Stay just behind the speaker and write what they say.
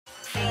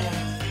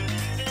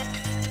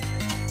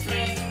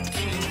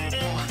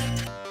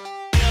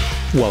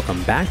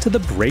Welcome back to The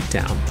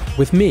Breakdown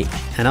with me,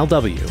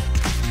 NLW.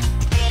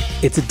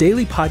 It's a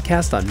daily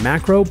podcast on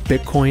macro,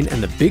 Bitcoin,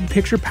 and the big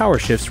picture power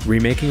shifts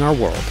remaking our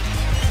world.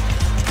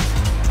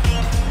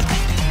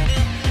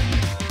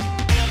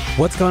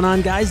 What's going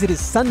on, guys? It is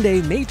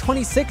Sunday, May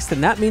 26th,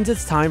 and that means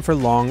it's time for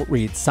Long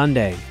Read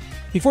Sunday.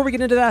 Before we get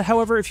into that,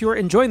 however, if you are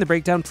enjoying The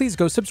Breakdown, please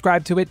go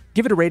subscribe to it,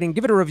 give it a rating,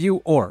 give it a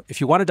review, or if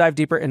you want to dive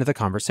deeper into the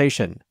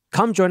conversation,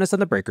 come join us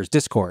on the Breakers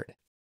Discord.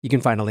 You can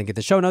find a link in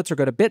the show notes or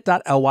go to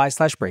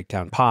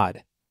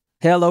bit.ly/breakdownpod.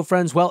 Hello,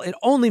 friends. Well, it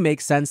only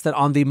makes sense that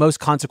on the most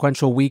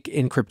consequential week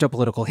in crypto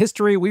political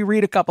history, we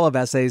read a couple of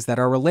essays that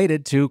are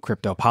related to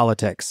crypto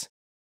politics.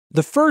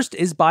 The first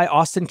is by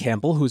Austin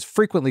Campbell, who is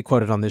frequently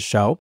quoted on this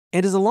show,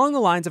 and is along the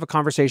lines of a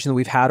conversation that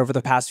we've had over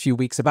the past few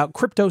weeks about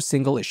crypto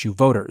single-issue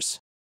voters.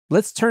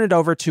 Let's turn it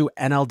over to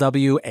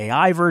NLW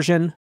AI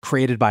version,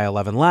 created by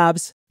 11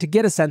 Labs, to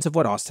get a sense of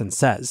what Austin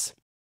says.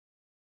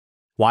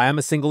 Why I'm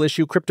a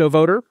single-issue crypto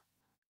voter?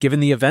 Given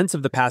the events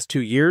of the past 2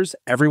 years,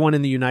 everyone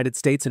in the United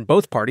States in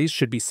both parties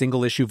should be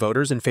single-issue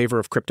voters in favor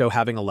of crypto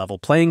having a level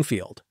playing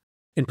field.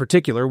 In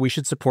particular, we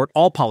should support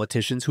all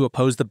politicians who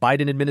oppose the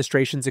Biden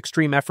administration's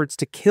extreme efforts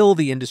to kill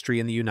the industry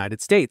in the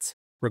United States,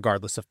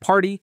 regardless of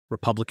party,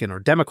 Republican or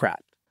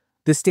Democrat.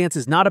 This stance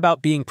is not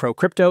about being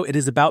pro-crypto, it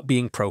is about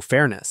being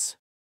pro-fairness.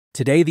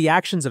 Today, the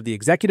actions of the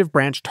executive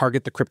branch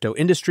target the crypto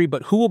industry,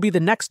 but who will be the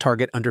next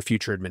target under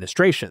future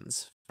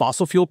administrations?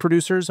 Fossil fuel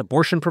producers,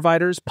 abortion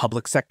providers,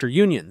 public sector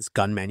unions,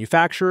 gun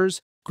manufacturers,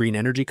 green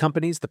energy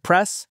companies, the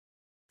press?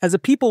 As a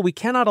people, we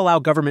cannot allow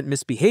government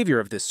misbehavior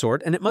of this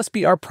sort, and it must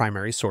be our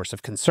primary source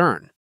of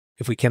concern.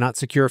 If we cannot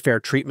secure fair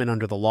treatment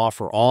under the law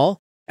for all,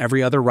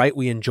 every other right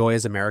we enjoy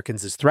as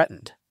Americans is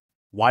threatened.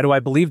 Why do I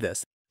believe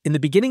this? In the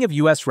beginning of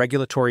U.S.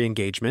 regulatory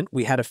engagement,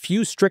 we had a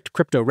few strict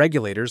crypto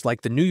regulators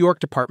like the New York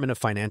Department of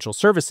Financial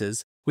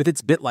Services with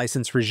its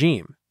BitLicense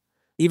regime.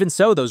 Even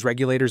so, those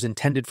regulators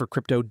intended for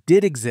crypto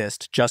did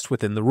exist just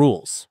within the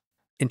rules.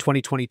 In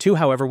 2022,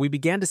 however, we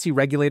began to see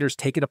regulators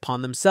take it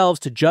upon themselves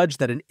to judge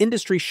that an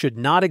industry should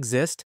not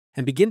exist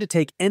and begin to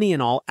take any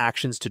and all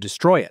actions to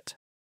destroy it.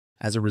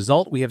 As a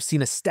result, we have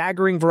seen a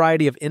staggering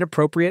variety of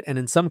inappropriate and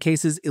in some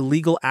cases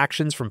illegal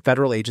actions from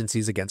federal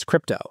agencies against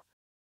crypto.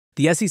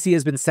 The SEC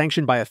has been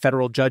sanctioned by a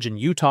federal judge in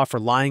Utah for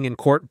lying in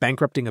court,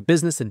 bankrupting a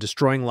business, and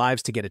destroying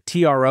lives to get a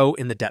TRO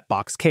in the debt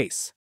box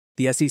case.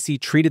 The SEC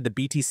treated the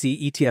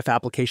BTC ETF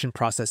application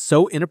process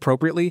so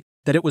inappropriately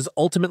that it was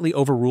ultimately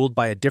overruled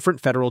by a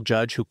different federal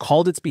judge who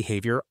called its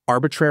behavior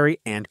arbitrary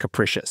and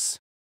capricious.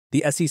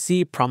 The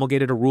SEC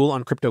promulgated a rule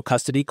on crypto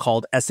custody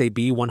called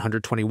SAB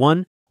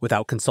 121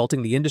 without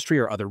consulting the industry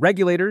or other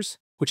regulators,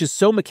 which is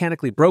so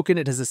mechanically broken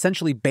it has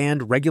essentially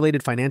banned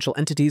regulated financial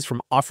entities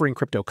from offering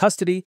crypto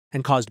custody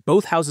and caused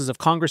both houses of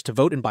Congress to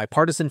vote in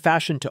bipartisan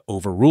fashion to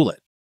overrule it.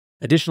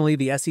 Additionally,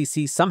 the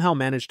SEC somehow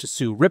managed to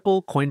sue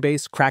Ripple,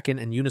 Coinbase, Kraken,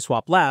 and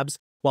Uniswap Labs,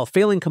 while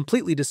failing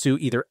completely to sue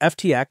either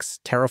FTX,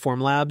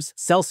 Terraform Labs,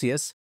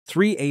 Celsius,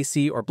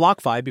 3AC, or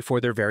BlockFi before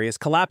their various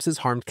collapses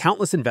harmed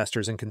countless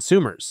investors and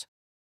consumers.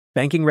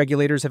 Banking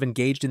regulators have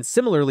engaged in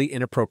similarly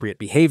inappropriate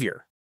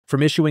behavior.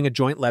 From issuing a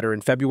joint letter in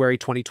February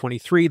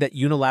 2023 that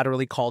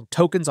unilaterally called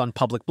tokens on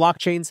public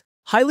blockchains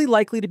highly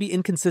likely to be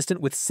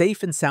inconsistent with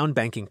safe and sound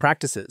banking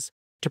practices,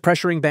 to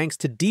pressuring banks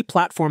to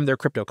deplatform their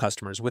crypto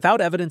customers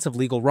without evidence of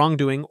legal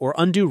wrongdoing or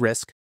undue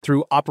risk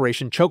through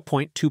Operation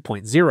Chokepoint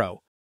 2.0,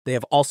 they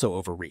have also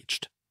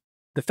overreached.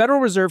 The Federal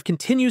Reserve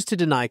continues to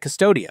deny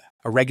Custodia,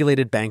 a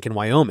regulated bank in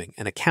Wyoming,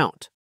 an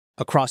account.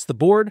 Across the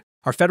board,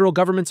 our federal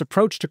government's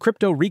approach to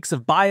crypto reeks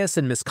of bias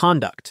and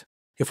misconduct.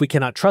 If we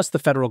cannot trust the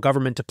federal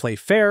government to play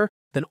fair,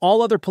 then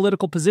all other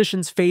political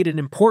positions fade in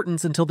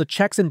importance until the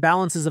checks and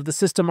balances of the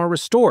system are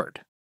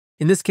restored.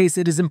 In this case,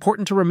 it is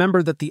important to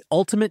remember that the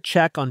ultimate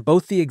check on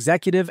both the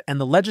executive and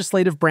the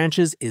legislative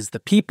branches is the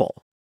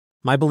people.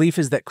 My belief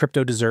is that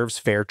crypto deserves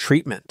fair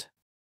treatment.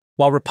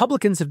 While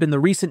Republicans have been the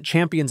recent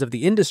champions of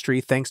the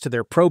industry thanks to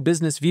their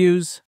pro-business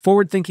views,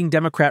 forward-thinking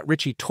Democrat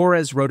Richie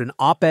Torres wrote an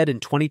op-ed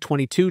in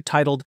 2022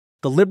 titled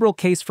 "The Liberal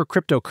Case for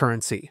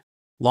Cryptocurrency."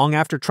 Long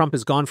after Trump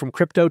is gone from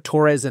crypto,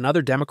 Torres and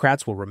other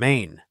Democrats will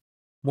remain.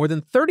 More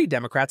than 30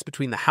 Democrats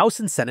between the House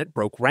and Senate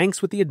broke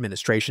ranks with the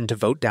administration to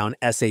vote down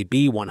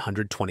SAB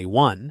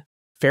 121.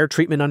 Fair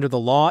treatment under the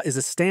law is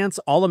a stance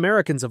all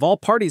Americans of all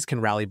parties can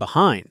rally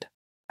behind.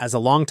 As a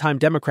longtime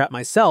Democrat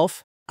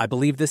myself, I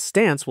believe this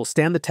stance will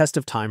stand the test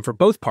of time for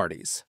both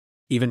parties.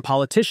 Even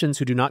politicians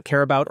who do not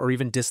care about or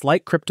even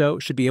dislike crypto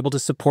should be able to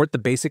support the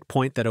basic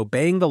point that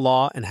obeying the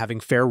law and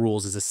having fair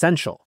rules is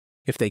essential.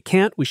 If they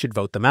can't, we should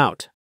vote them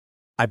out.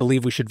 I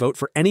believe we should vote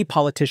for any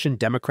politician,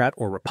 Democrat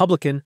or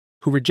Republican,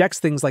 who rejects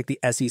things like the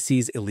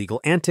SEC's illegal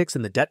antics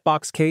in the debt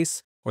box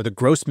case or the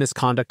gross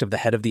misconduct of the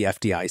head of the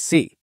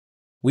FDIC.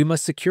 We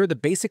must secure the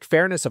basic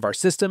fairness of our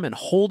system and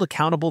hold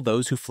accountable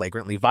those who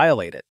flagrantly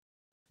violate it.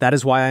 That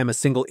is why I am a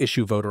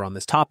single-issue voter on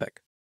this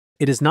topic.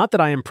 It is not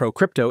that I am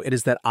pro-crypto, it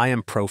is that I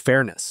am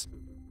pro-fairness.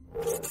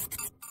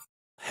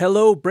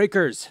 Hello,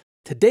 Breakers!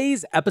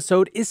 Today's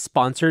episode is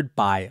sponsored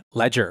by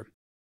Ledger.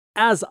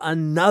 As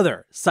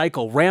another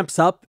cycle ramps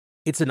up,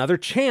 It's another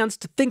chance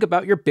to think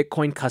about your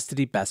Bitcoin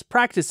custody best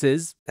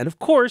practices, and of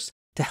course,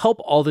 to help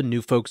all the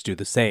new folks do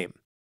the same.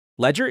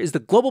 Ledger is the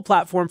global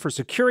platform for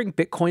securing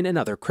Bitcoin and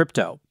other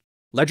crypto.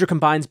 Ledger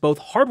combines both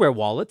hardware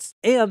wallets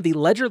and the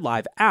Ledger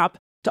Live app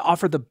to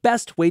offer the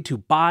best way to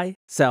buy,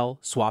 sell,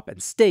 swap,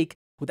 and stake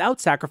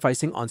without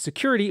sacrificing on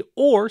security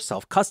or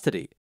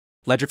self-custody.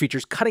 Ledger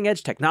features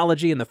cutting-edge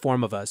technology in the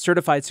form of a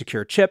certified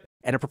secure chip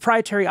and a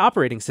proprietary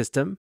operating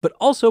system, but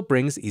also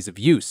brings ease of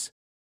use.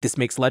 This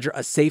makes Ledger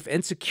a safe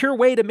and secure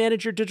way to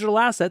manage your digital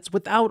assets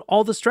without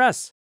all the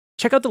stress.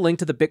 Check out the link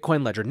to the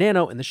Bitcoin Ledger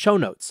Nano in the show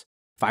notes.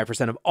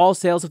 5% of all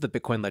sales of the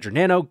Bitcoin Ledger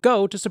Nano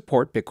go to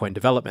support Bitcoin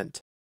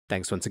development.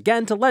 Thanks once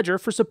again to Ledger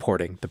for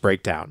supporting The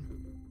Breakdown.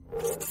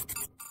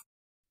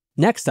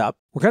 Next up,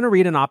 we're going to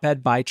read an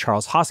op-ed by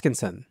Charles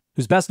Hoskinson,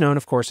 who's best known,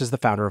 of course, as the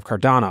founder of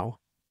Cardano.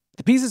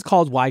 The piece is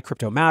called Why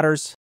Crypto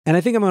Matters, and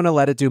I think I'm going to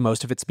let it do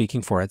most of its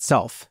speaking for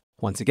itself,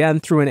 once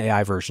again through an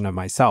AI version of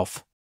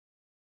myself.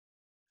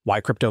 Why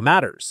Crypto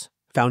Matters: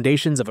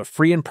 Foundations of a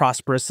Free and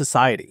Prosperous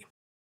Society.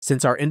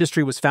 Since our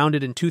industry was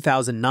founded in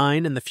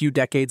 2009 and the few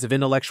decades of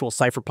intellectual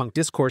cypherpunk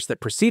discourse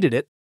that preceded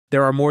it,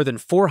 there are more than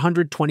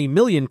 420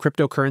 million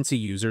cryptocurrency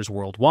users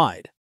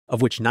worldwide,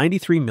 of which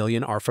 93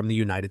 million are from the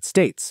United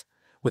States,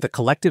 with a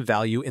collective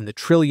value in the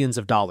trillions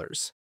of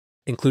dollars.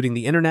 Including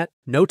the internet,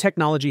 no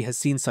technology has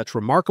seen such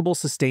remarkable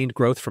sustained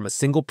growth from a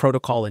single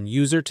protocol and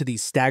user to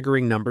these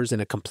staggering numbers in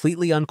a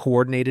completely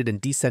uncoordinated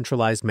and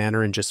decentralized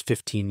manner in just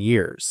 15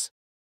 years.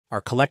 Our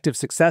collective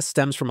success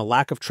stems from a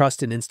lack of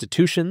trust in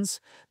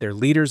institutions, their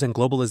leaders, and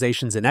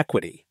globalization's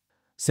inequity.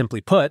 Simply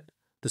put,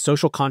 the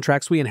social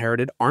contracts we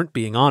inherited aren't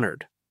being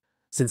honored.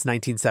 Since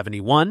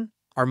 1971,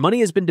 our money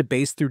has been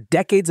debased through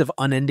decades of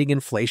unending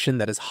inflation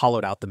that has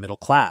hollowed out the middle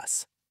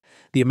class.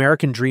 The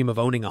American dream of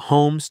owning a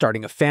home,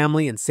 starting a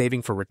family, and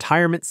saving for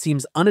retirement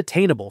seems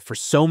unattainable for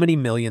so many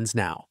millions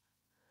now.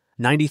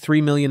 93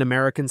 million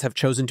Americans have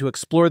chosen to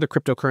explore the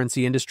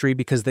cryptocurrency industry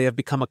because they have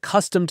become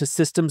accustomed to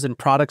systems and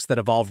products that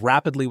evolve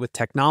rapidly with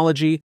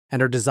technology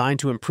and are designed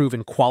to improve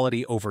in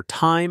quality over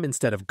time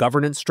instead of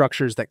governance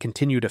structures that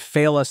continue to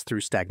fail us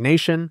through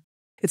stagnation.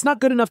 It's not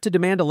good enough to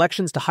demand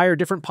elections to hire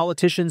different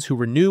politicians who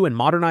renew and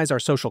modernize our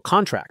social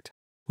contract.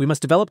 We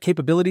must develop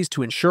capabilities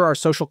to ensure our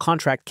social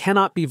contract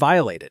cannot be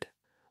violated.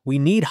 We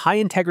need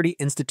high-integrity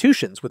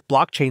institutions with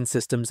blockchain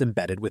systems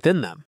embedded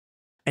within them.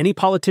 Any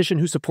politician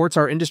who supports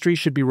our industry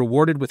should be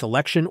rewarded with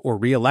election or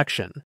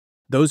re-election.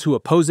 Those who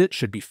oppose it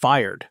should be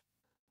fired.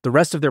 The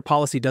rest of their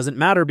policy doesn't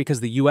matter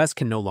because the US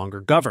can no longer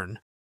govern.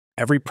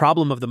 Every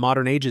problem of the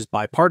modern age is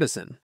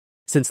bipartisan.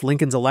 Since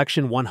Lincoln's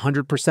election,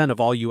 100% of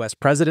all US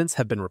presidents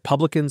have been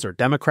Republicans or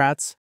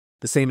Democrats.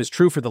 The same is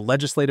true for the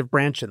legislative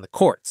branch and the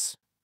courts.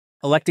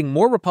 Electing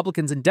more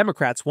Republicans and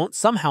Democrats won't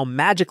somehow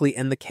magically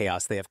end the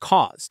chaos they have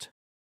caused.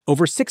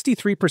 Over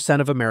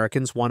 63% of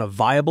Americans want a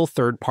viable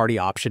third-party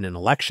option in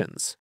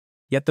elections.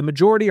 Yet the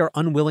majority are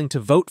unwilling to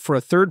vote for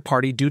a third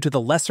party due to the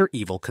lesser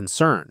evil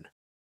concern.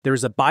 There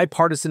is a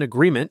bipartisan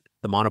agreement,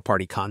 the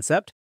monoparty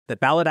concept,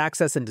 that ballot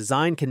access and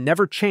design can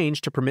never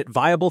change to permit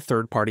viable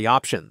third-party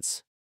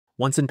options.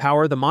 Once in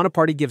power, the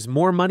monoparty gives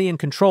more money and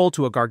control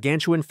to a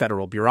gargantuan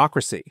federal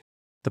bureaucracy.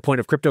 The point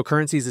of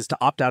cryptocurrencies is to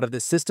opt out of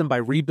this system by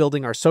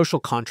rebuilding our social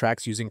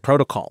contracts using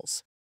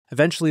protocols.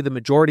 Eventually, the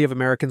majority of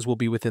Americans will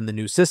be within the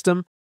new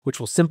system, which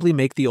will simply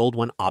make the old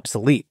one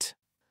obsolete.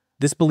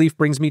 This belief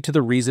brings me to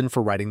the reason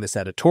for writing this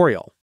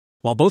editorial.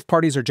 While both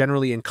parties are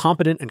generally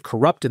incompetent and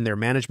corrupt in their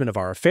management of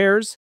our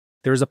affairs,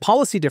 there is a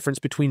policy difference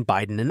between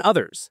Biden and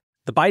others.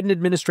 The Biden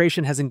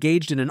administration has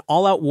engaged in an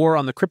all-out war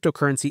on the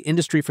cryptocurrency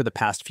industry for the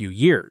past few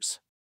years.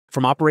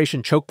 From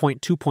Operation Choke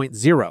Point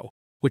 2.0,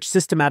 which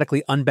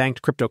systematically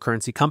unbanked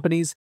cryptocurrency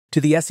companies,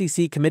 to the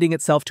SEC committing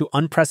itself to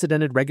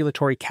unprecedented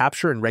regulatory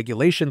capture and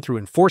regulation through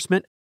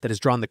enforcement that has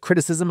drawn the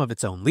criticism of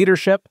its own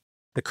leadership,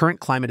 the current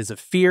climate is of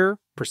fear,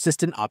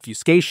 persistent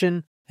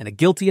obfuscation, and a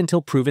guilty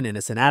until proven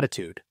innocent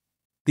attitude.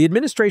 The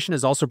administration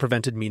has also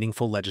prevented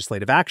meaningful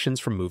legislative actions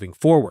from moving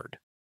forward.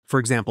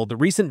 For example, the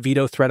recent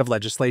veto threat of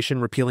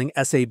legislation repealing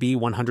SAB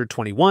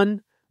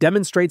 121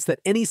 demonstrates that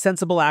any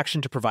sensible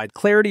action to provide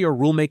clarity or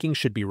rulemaking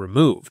should be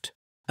removed.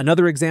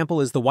 Another example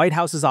is the White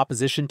House's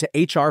opposition to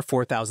H.R.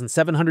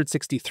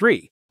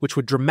 4763, which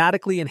would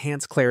dramatically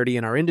enhance clarity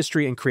in our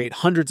industry and create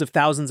hundreds of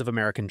thousands of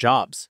American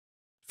jobs.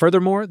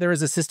 Furthermore, there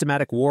is a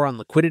systematic war on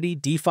liquidity,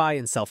 DeFi,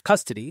 and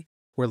self-custody,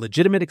 where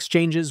legitimate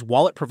exchanges,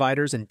 wallet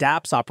providers, and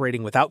dApps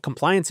operating without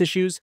compliance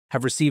issues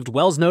have received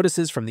Wells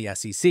notices from the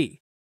SEC.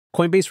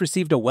 Coinbase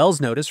received a Wells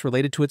notice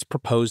related to its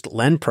proposed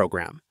Lend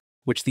program,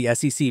 which the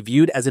SEC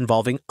viewed as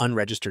involving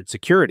unregistered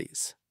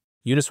securities.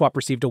 Uniswap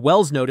received a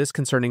Wells notice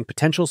concerning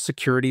potential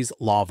securities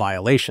law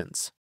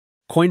violations.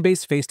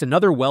 Coinbase faced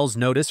another Wells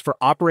notice for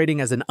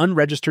operating as an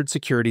unregistered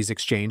securities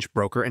exchange,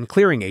 broker, and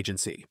clearing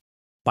agency.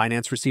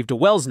 Binance received a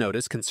Wells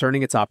notice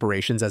concerning its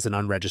operations as an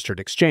unregistered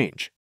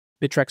exchange.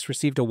 Bittrex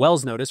received a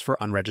Wells notice for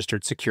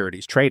unregistered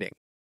securities trading.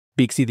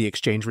 Beaxy the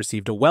exchange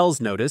received a Wells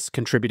notice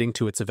contributing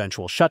to its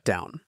eventual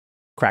shutdown.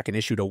 Kraken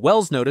issued a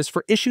Wells notice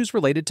for issues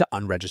related to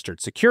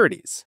unregistered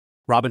securities.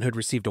 Robinhood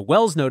received a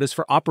Wells notice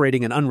for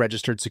operating an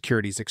unregistered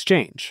securities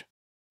exchange.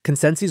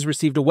 Consensys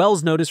received a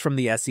Wells notice from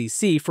the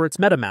SEC for its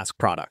MetaMask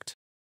product.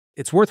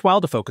 It's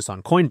worthwhile to focus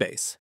on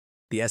Coinbase.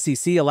 The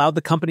SEC allowed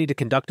the company to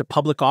conduct a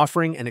public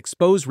offering and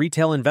expose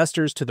retail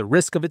investors to the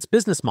risk of its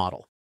business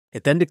model.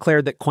 It then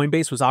declared that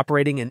Coinbase was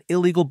operating an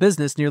illegal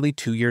business nearly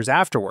 2 years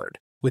afterward,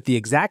 with the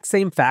exact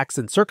same facts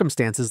and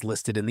circumstances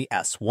listed in the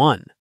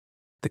S-1.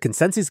 The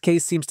Consensys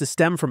case seems to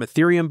stem from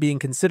Ethereum being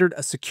considered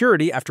a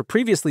security after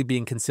previously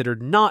being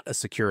considered not a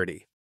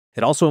security.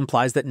 It also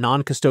implies that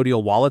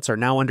non-custodial wallets are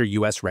now under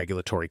U.S.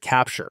 regulatory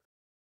capture.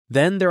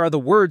 Then there are the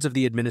words of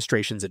the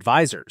administration's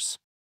advisors.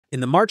 In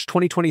the March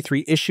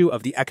 2023 issue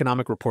of the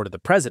Economic Report of the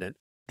President,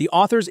 the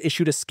authors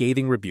issued a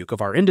scathing rebuke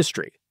of our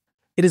industry.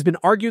 It has been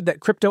argued that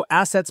crypto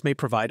assets may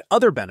provide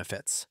other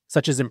benefits,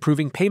 such as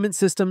improving payment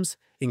systems,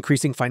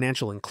 increasing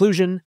financial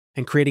inclusion,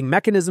 and creating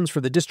mechanisms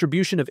for the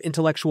distribution of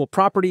intellectual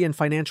property and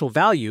financial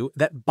value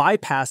that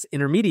bypass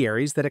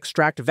intermediaries that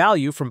extract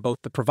value from both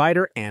the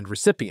provider and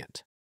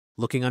recipient.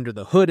 Looking under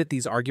the hood at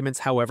these arguments,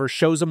 however,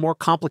 shows a more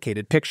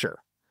complicated picture.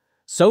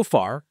 So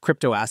far,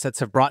 crypto assets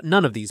have brought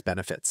none of these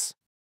benefits.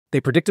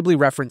 They predictably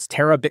reference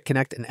Terra,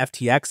 BitConnect, and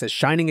FTX as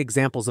shining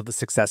examples of the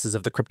successes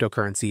of the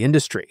cryptocurrency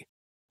industry.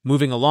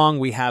 Moving along,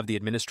 we have the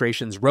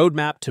administration's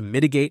roadmap to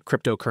mitigate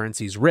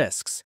cryptocurrency's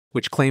risks,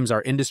 which claims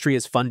our industry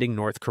is funding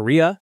North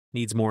Korea,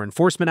 needs more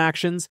enforcement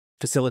actions,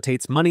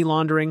 facilitates money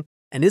laundering,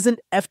 and isn't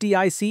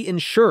FDIC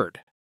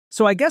insured.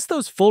 So I guess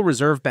those full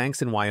reserve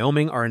banks in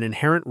Wyoming are an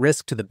inherent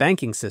risk to the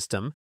banking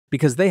system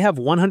because they have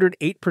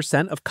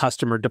 108% of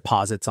customer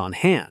deposits on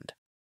hand.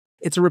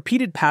 It's a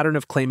repeated pattern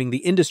of claiming the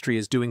industry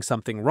is doing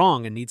something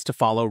wrong and needs to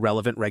follow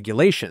relevant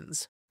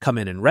regulations, come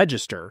in and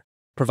register,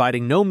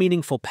 providing no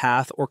meaningful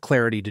path or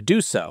clarity to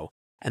do so,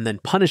 and then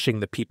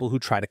punishing the people who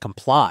try to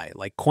comply,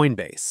 like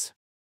Coinbase.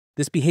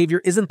 This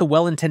behavior isn't the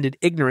well-intended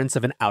ignorance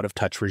of an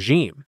out-of-touch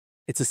regime.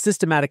 It's a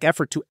systematic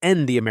effort to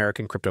end the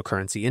American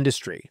cryptocurrency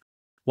industry.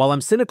 While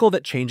I'm cynical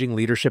that changing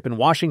leadership in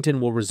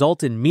Washington will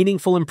result in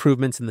meaningful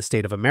improvements in the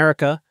state of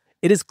America,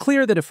 it is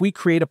clear that if we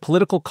create a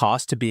political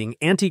cost to being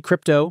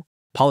anti-crypto,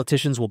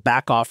 politicians will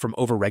back off from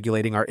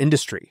over-regulating our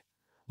industry.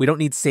 We don't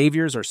need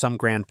saviors or some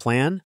grand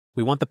plan.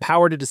 We want the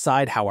power to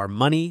decide how our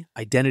money,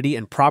 identity,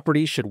 and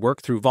property should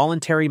work through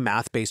voluntary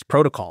math-based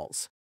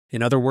protocols.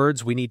 In other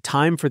words, we need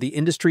time for the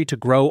industry to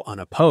grow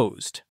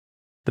unopposed.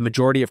 The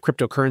majority of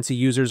cryptocurrency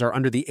users are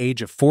under the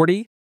age of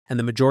 40, and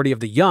the majority of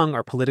the young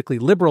are politically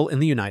liberal in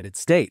the United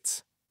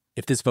States.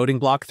 If this voting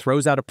bloc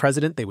throws out a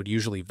president they would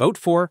usually vote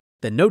for,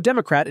 then no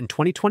Democrat in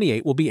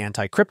 2028 will be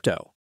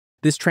anti-crypto.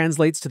 This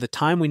translates to the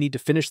time we need to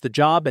finish the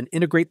job and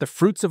integrate the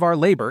fruits of our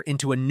labor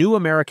into a new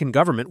American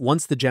government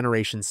once the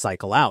generations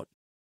cycle out.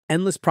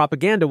 Endless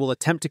propaganda will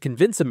attempt to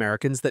convince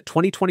Americans that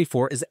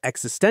 2024 is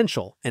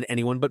existential and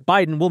anyone but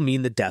Biden will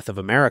mean the death of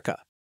America.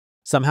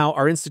 Somehow,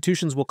 our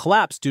institutions will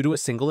collapse due to a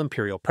single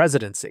imperial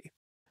presidency.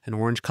 An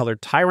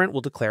orange-colored tyrant will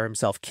declare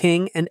himself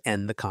king and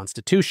end the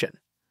Constitution.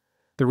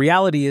 The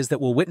reality is that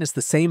we'll witness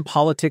the same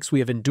politics we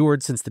have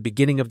endured since the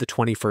beginning of the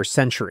 21st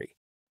century: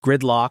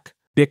 gridlock,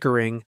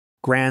 bickering,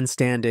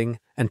 grandstanding,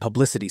 and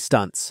publicity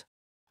stunts.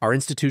 Our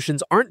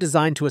institutions aren't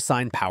designed to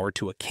assign power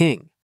to a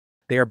king.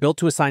 They are built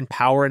to assign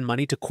power and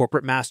money to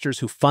corporate masters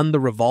who fund the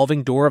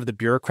revolving door of the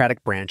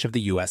bureaucratic branch of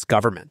the U.S.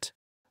 government.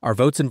 Our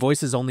votes and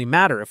voices only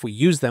matter if we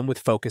use them with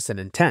focus and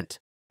intent.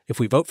 If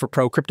we vote for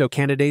pro-crypto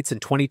candidates in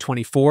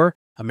 2024,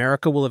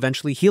 America will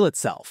eventually heal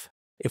itself.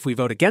 If we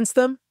vote against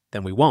them,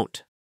 then we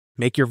won't.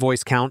 Make your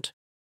voice count.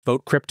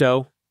 Vote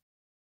crypto.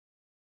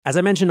 As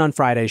I mentioned on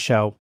Friday's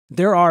show,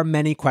 there are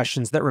many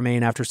questions that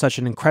remain after such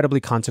an incredibly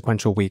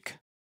consequential week.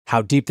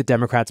 How deep the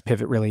Democrats'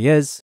 pivot really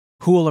is,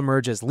 who will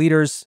emerge as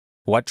leaders,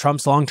 what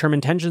Trump's long-term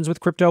intentions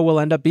with crypto will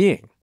end up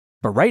being.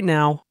 But right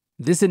now,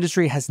 this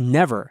industry has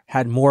never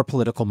had more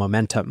political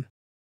momentum.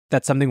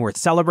 That's something worth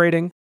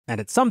celebrating, and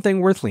it's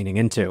something worth leaning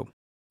into.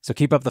 So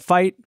keep up the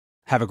fight,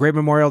 have a great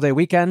Memorial Day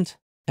weekend,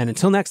 and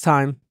until next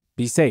time,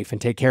 be safe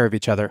and take care of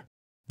each other.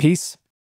 Peace